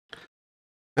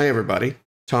Hi everybody,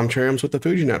 Tom Cherriams with the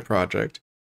FujiNet project,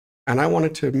 and I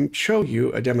wanted to show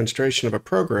you a demonstration of a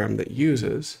program that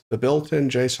uses the built-in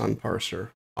JSON parser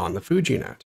on the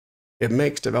FujiNet. It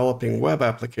makes developing web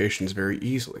applications very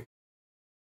easily.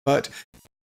 But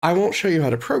I won't show you how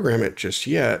to program it just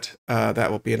yet. That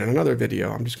will be in another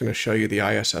video. I'm just going to show you the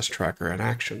ISS Tracker in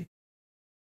action.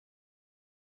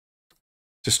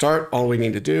 To start, all we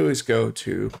need to do is go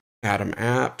to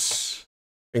Adam-apps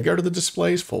and go to the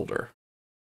Displays folder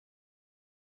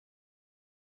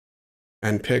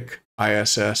and pick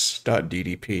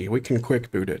ISS.ddp. We can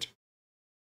quick boot it.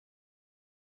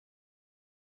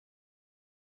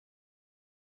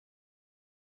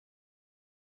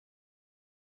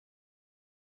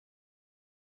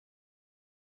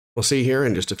 We'll see here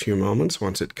in just a few moments,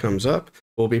 once it comes up,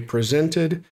 we'll be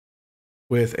presented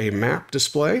with a map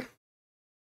display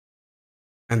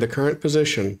and the current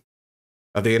position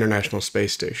of the International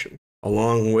Space Station,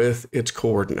 along with its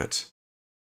coordinates.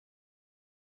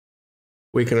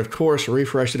 We can, of course,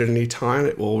 refresh it at any time.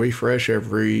 It will refresh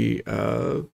every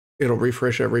 2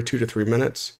 to 3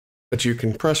 minutes, but you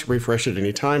can refresh at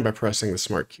any time by pressing the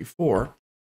Smart Q4.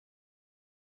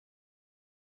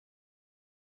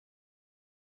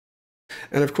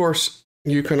 And of course,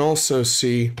 you can also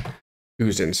see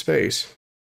who's in space.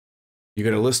 You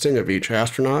get a listing of each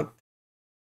astronaut.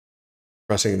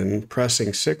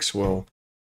 Pressing 6 will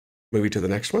move you to the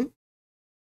next one.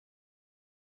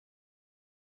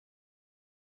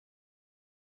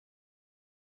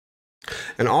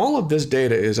 And all of this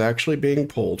data is actually being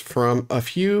pulled from a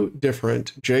few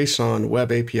different JSON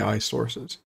web API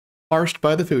sources, parsed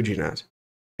by the FujiNet,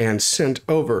 and sent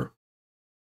over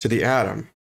to the Atom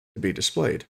to be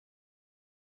displayed.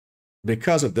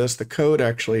 Because of this, the code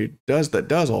that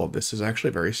does all of this is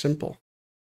actually very simple.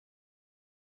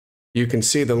 You can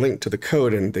see the link to the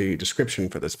code in the description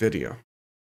for this video.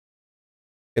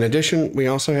 In addition, we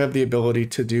also have the ability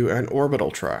to do an orbital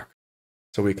track,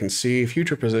 so we can see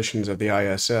future positions of the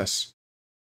ISS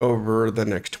over the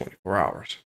next 24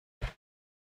 hours.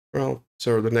 Well,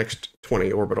 so the next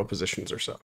 20 orbital positions or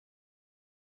so.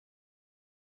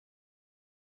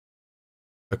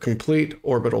 A complete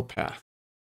orbital path.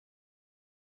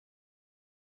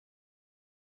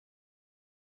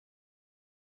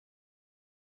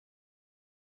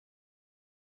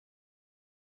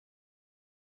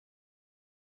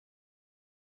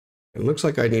 It looks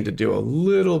like I need to do a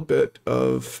little bit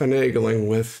of finagling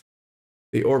with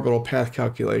the orbital path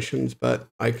calculations, but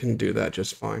I can do that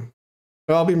just fine.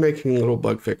 But I'll be making little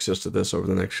bug fixes to this over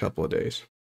the next couple of days.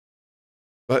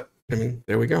 But, I mean,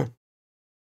 there we go.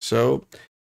 So,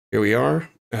 here we are,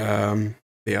 the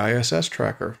ISS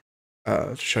Tracker,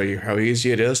 to show you how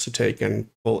easy it is to take and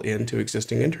pull into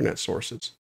existing internet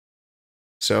sources.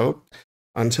 So,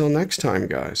 until next time,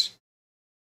 guys,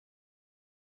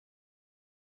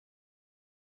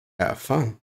 have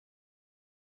fun.